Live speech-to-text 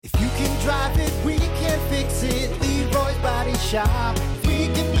drive it, we can fix it. Leroy's Body Shop. We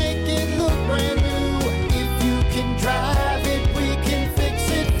can make it look brand new. If you can drive it, we can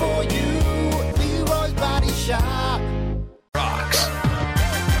fix it for you. Leroy's Body Shop. Rocks.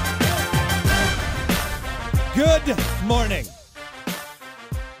 Good morning.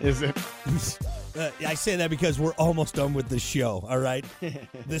 Is it? I say that because we're almost done with the show, all right?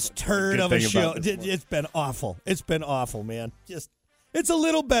 This turd of a show. It's been awful. It's been awful, man. It's a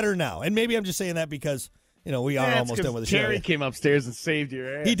little better now. And maybe I'm just saying that because, we are almost done with the show. Terry came upstairs and saved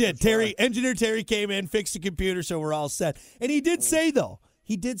your ass. He did. Engineer Terry came in, fixed the computer, so we're all set. And he did say that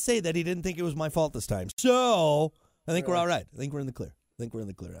he didn't think it was my fault this time. So I think we're all right. I think we're in the clear. On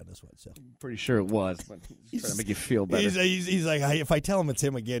this one. So I'm pretty sure it was, but he's trying to make you feel better. He's like, if I tell him it's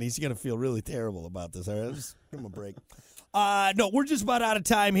him again, he's going to feel really terrible about this. All right, just give him a break. No, we're just about out of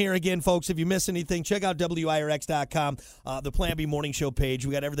time here again, folks. If you miss anything, check out WIRX.com, the Plan B Morning Show page.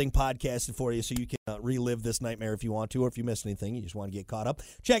 We got everything podcasted for you so you can relive this nightmare if you want to, or if you missed anything, you just want to get caught up.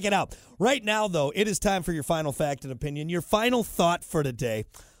 Check it out. Right now, though, it is time for your final fact and opinion. Your final thought for today.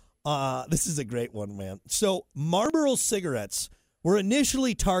 This is a great one, man. So Marlboro cigarettes were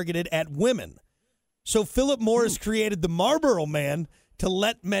initially targeted at women. So Philip Morris created the Marlboro Man to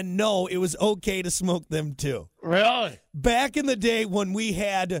let men know it was okay to smoke them too. Really? Back in the day when we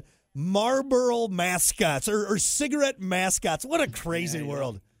had Marlboro mascots or cigarette mascots. What a crazy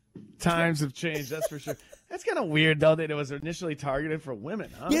world. Times have changed, that's for sure. That's kind of weird, though, that it was initially targeted for women,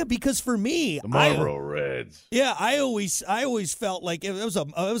 huh? Yeah, because for me, the Marlboro Reds. Yeah, I always felt like it was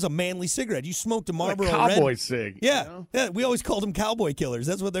a manly cigarette. You smoked a Marlboro like cowboy Red. cig. Yeah, yeah. We always called them cowboy killers.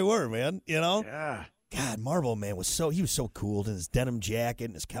 That's what they were, man. Yeah. God, Marlboro Man was so cool in his denim jacket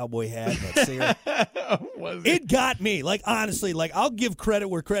and his cowboy hat and that cigarette. It got me. Like honestly, I'll give credit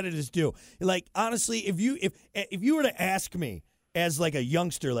where credit is due. Like honestly, if you were to ask me as like a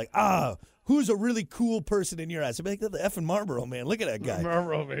youngster, who's a really cool person in your eyes? I'd be like, the effing Marlboro Man. Look at that guy.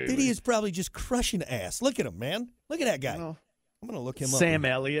 Marlboro baby. Diddy is probably just crushing ass. Look at him, man. Look at that guy. I'm going to look him up. Sam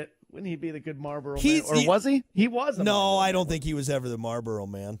Elliott. Wouldn't he be the good Marlboro Man? Or was he? He was. No, I don't think he was ever the Marlboro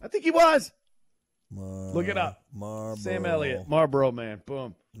Man. I think he was. Look it up. Marlboro. Sam Elliott. Marlboro Man.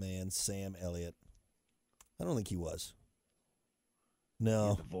 Boom. Man, Sam Elliott. I don't think he was.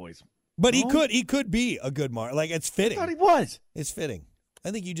 No. The voice. But he could be a good Marlboro. Like, it's fitting. I thought he was. It's fitting.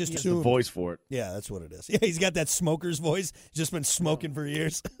 I think you just He has assumed. the voice for it. Yeah, that's what it is. Yeah, he's got that smoker's voice. He's just been smoking for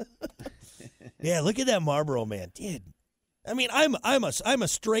years. Yeah, look at that Marlboro Man, dude. I mean, I'm a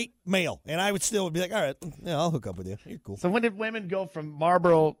straight male, and I would still be like, all right, yeah, I'll hook up with you. You're cool. So when did women go from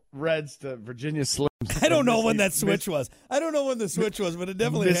Marlboro Reds to Virginia Slims? I don't know when that switch was. I don't know when the switch was, but it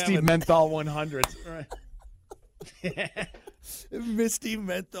definitely Misty happened. Menthol 100s. Right. Misty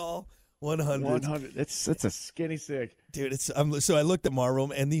Menthol 100. 100. It's a skinny cig. Dude, so I looked at Marlboro,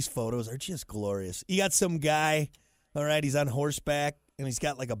 and these photos are just glorious. You got some guy, all right, he's on horseback, and he's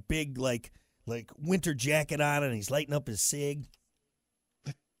got like a big like winter jacket on, and he's lighting up his cig.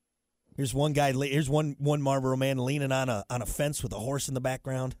 Here's one guy. Here's one Marlboro Man leaning on a fence with a horse in the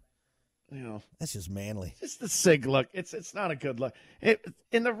background. That's just manly. Just the cig look. It's not a good look.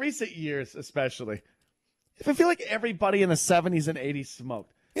 In the recent years, especially, I feel like everybody in the 70s and 80s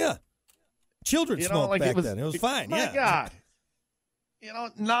smoked. Yeah. Children smoked back then. It was fine. My God.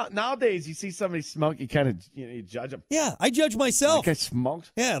 Nowadays you see somebody smoke, you kind of you judge them. Yeah, I judge myself. Like I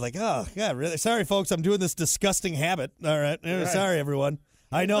smoked. Yeah, like, oh, yeah, really. Sorry, folks, I'm doing this disgusting habit. All right. Sorry, everyone.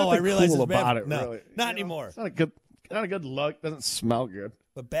 I know. I realize cool it's bad. about it. No, really. not anymore. It's not a good look. Doesn't smell good.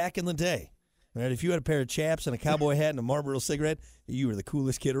 But back in the day, right, if you had a pair of chaps and a cowboy hat and a Marlboro cigarette, you were the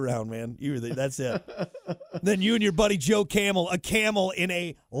coolest kid around, man. That's it. Then you and your buddy Joe Camel, a camel in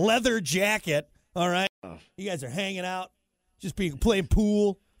a leather jacket. All right, you guys are hanging out, just playing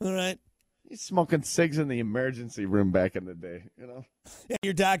pool. All right, He's smoking cigs in the emergency room back in the day. Yeah,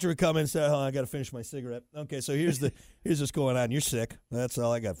 your doctor would come in and say, "Oh, I got to finish my cigarette." Okay, so here's what's going on. You're sick. That's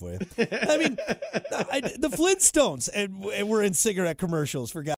all I got for you. I mean, the Flintstones and we're in cigarette commercials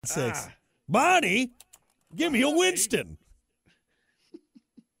for God's sakes. Bonnie, give me a Winston.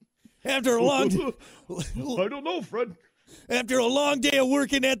 After a long, I don't know, Fred. After a long day of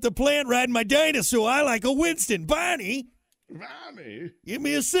working at the plant riding my dinosaur, I like a Winston. Bonnie, give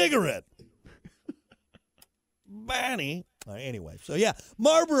me a cigarette. Bonnie. Anyway, so yeah,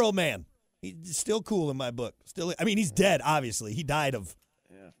 Marlboro Man. He's still cool in my book. Still, I mean, he's dead, obviously. He died of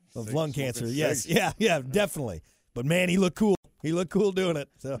lung cancer. Yes, yeah, definitely. But man, he looked cool. He looked cool doing it.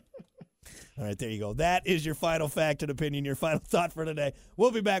 So, all right, there you go. That is your final fact and opinion, your final thought for today.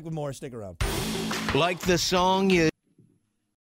 We'll be back with more. Stick around. Like the song you